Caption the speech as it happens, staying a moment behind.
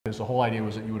Because the whole idea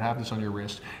was that you would have this on your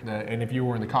wrist, and if you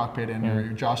were in the cockpit and you're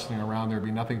jostling around, there'd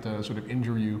be nothing to sort of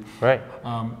injure you. Right.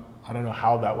 I don't know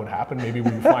how that would happen. Maybe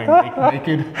we would fly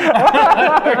naked.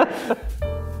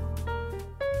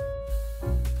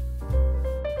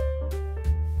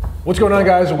 What's going on,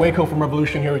 guys? Waco from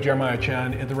Revolution here with Jeremiah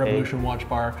Chan at the Revolution Watch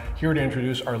Bar, here to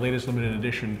introduce our latest limited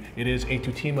edition. It is a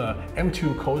Tutima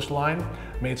M2 Coastline,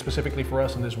 made specifically for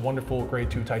us in this wonderful grade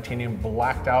 2 titanium,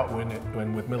 blacked out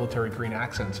with military green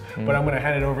accents. But I'm going to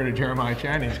hand it over to Jeremiah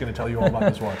Chan, and he's going to tell you all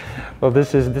about this watch. Well,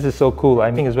 this is so cool.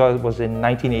 I think as well it was in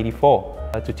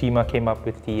 1984. Tutima came up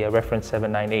with the reference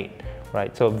 798.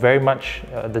 Right, so very much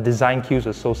the design cues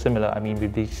are so similar. I mean,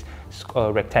 with these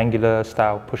rectangular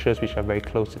style pushers, which are very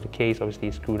close to the case, obviously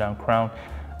a screw down crown.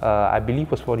 I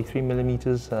believe was 43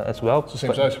 millimeters as well. It's the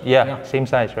same size. Yeah, same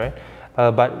size, right?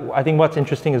 But I think what's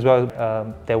interesting as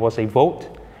well, there was a vote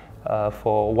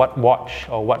for what watch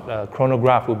or what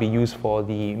chronograph would be used for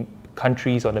the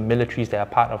countries or the militaries that are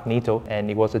part of NATO,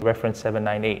 and it was a reference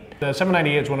 798. The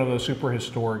 798 is one of those super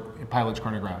historic pilot's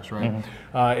chronographs, right?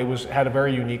 It had a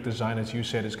very unique design, as you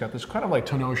said. It's got this kind of like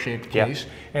tonneau-shaped case,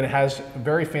 and it has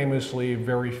very famously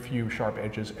very few sharp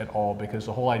edges at all, because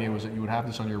the whole idea was that you would have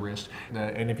this on your wrist,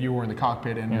 and if you were in the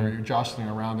cockpit and you're jostling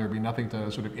around, there'd be nothing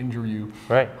to sort of injure you.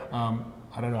 Right.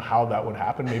 I don't know how that would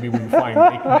happen. Maybe we would fly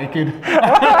naked.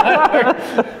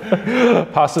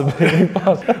 Possibly.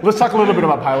 Let's talk a little bit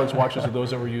about pilots' watches, of those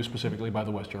that were used specifically by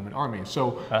the West German Army.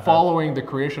 So following the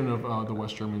creation of the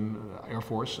West German Air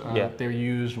Force, they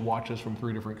used watches from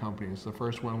 3 different companies. The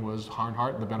first one was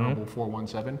Hanhart, the venerable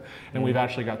 417. And we've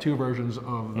actually got 2 versions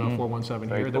of the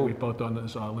 417 here that we've both done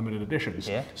as limited editions.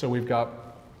 So we've got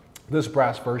this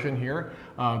brass version here,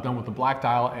 done with the black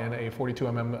dial and a 42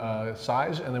 mm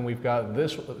size, and then we've got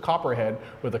this copper head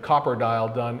with a copper dial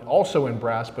done also in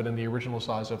brass, but in the original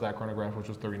size of that chronograph, which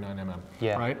was 39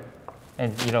 mm. Right?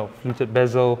 And you know, fluted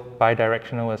bezel,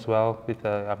 bi-directional as well, with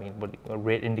a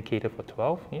red indicator for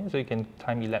 12. Yeah, so you can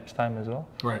time elapsed time as well.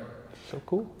 Right. So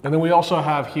cool. And then we also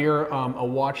have here a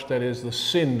watch that is the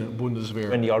Sinn Bundeswehr.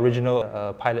 When the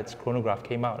original pilot's chronograph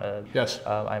came out,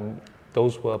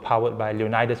 those were powered by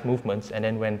Leonidas movements, and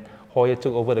then when Hoyer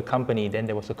took over the company, then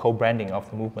there was a co-branding of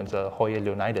the movements,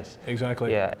 Hoyer-Leonidas.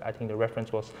 Exactly. Yeah, I think the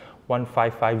reference was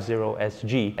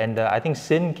 1550SG. And I think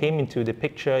Sinn came into the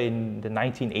picture in the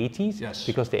 1980s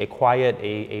because they acquired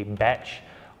a batch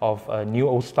of new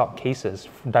old stock cases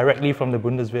directly from the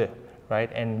Bundeswehr, right?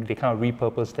 And they kind of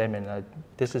repurposed them, and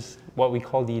this is what we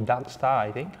call the Dark Star,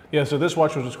 I think. Yeah, so this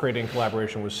watch was created in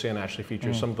collaboration with Sinn, actually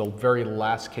features some of the very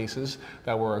last cases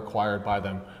that were acquired by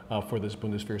them for this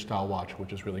Bundeswehr-style watch,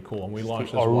 which is really cool. And we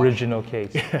launched this original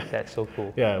case. That's so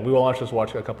cool. Yeah, we launched this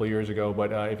watch a couple of years ago,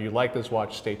 but if you like this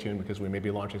watch, stay tuned, because we may be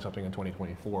launching something in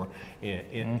 2024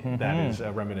 that is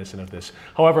reminiscent of this.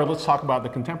 However, let's talk about the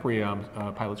contemporary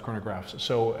pilot's chronographs.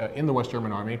 So in the West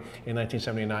German Army, in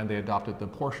 1979, they adopted the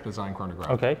Porsche design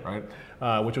chronograph, right?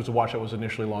 Which was a watch that was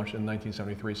initially launched in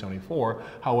 1973-74.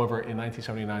 However, in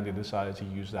 1979, they decided to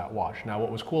use that watch. Now, what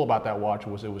was cool about that watch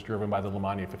was it was driven by the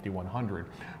Lemania 5100,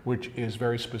 which is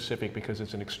very specific because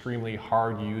it's an extremely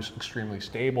hard use, extremely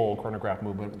stable chronograph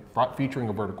movement, featuring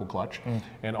a vertical clutch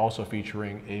and also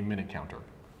featuring a minute counter.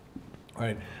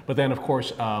 Right, but then of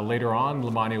course later on,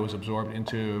 Lemania was absorbed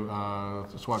into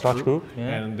Swatch Group,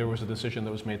 and there was a decision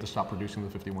that was made to stop producing the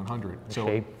 5100.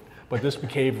 So, but this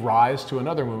gave rise to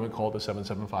another movement called the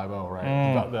 7750,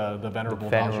 right? The venerable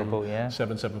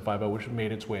 7750, which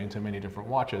made its way into many different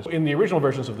watches. In the original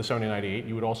versions of the 7098,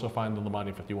 you would also find the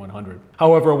Lemania 5100.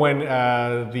 However, when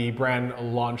the brand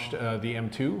launched the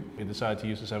M2, it decided to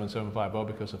use the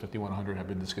 7750 because the 5100 had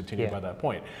been discontinued by that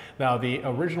point. Now, the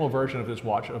original version of this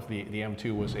watch, of the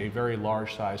M2, was a very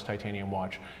large size titanium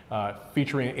watch,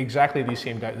 featuring exactly these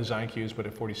same design cues, but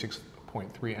at 46.3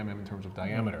 mm in terms of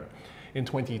diameter. In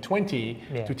 2020,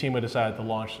 Tutima decided to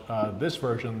launch this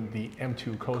version, the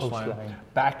M2 Coastline,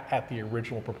 back at the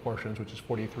original proportions, which is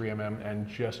 43 mm and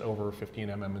just over 15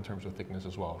 mm in terms of thickness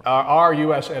as well. Our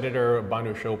US editor,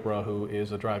 Banu Chopra, who is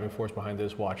the driving force behind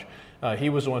this watch, he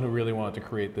was the one who really wanted to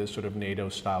create this sort of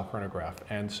NATO-style chronograph.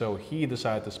 And so he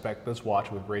decided to spec this watch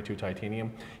with grade 2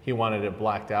 titanium. He wanted it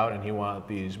blacked out, and he wanted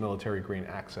these military green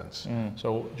accents.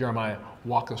 So Jeremiah,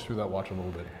 walk us through that watch a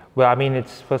little bit. Well, I mean,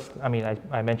 it's first, I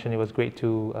mentioned it was grade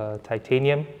 2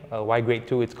 titanium. Why grade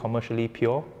 2? It's commercially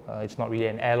pure. It's not really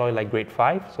an alloy like grade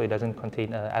 5, so it doesn't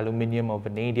contain aluminium or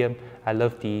vanadium. I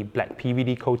love the black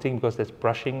PVD coating because there's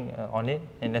brushing on it.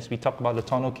 And as we talked about the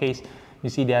tonneau case, you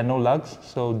see there are no lugs,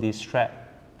 so the strap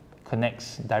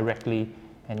connects directly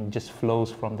and it just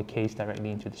flows from the case directly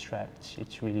into the strap.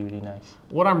 It's really, really nice.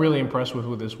 What I'm really impressed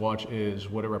with this watch is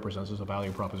what it represents as a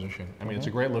value proposition. I mean, it's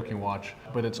a great looking watch,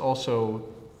 but it's also,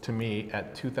 to me,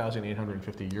 at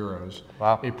 2,850 euros,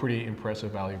 wow, a pretty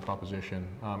impressive value proposition.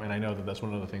 And I know that that's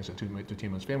one of the things that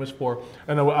Tutima is famous for.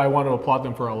 And I want to applaud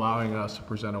them for allowing us to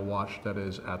present a watch that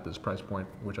is at this price point,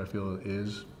 which I feel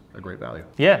is a great value.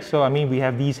 Yeah, so I mean, we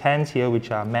have these hands here which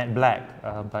are matte black,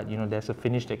 but you know, there's a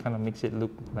finish that kind of makes it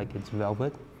look like it's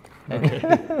velvet. Okay.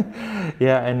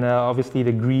 Yeah, and obviously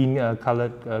the green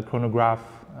colored chronograph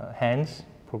hands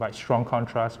provide strong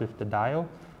contrast with the dial.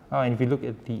 And if you look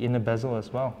at the inner bezel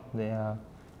as well, there are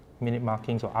minute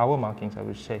markings or hour markings, I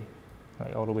would say,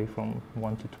 like all the way from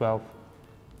 1 to 12.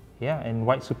 Yeah, and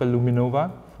white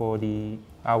superluminova for the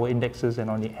hour indexes and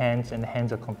on the hands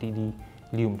are completely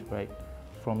lumed, right,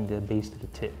 from the base to the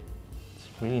tip. It's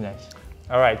really nice.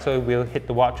 All right, so we'll hit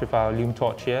the watch with our lume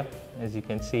torch here. As you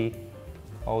can see,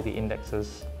 all the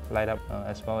indexes light up,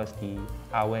 as well as the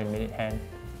hour and minute hand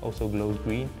also glows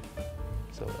green.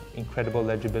 So incredible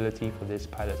legibility for this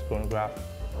pilot's chronograph.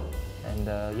 And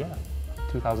yeah,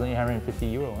 2,850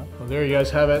 euro. Huh? Well, there you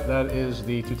guys have it. That is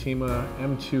the Tutima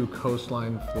M2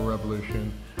 Coastline for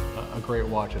Revolution. A great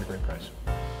watch at a great price.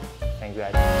 Thanks,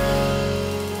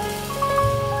 guys.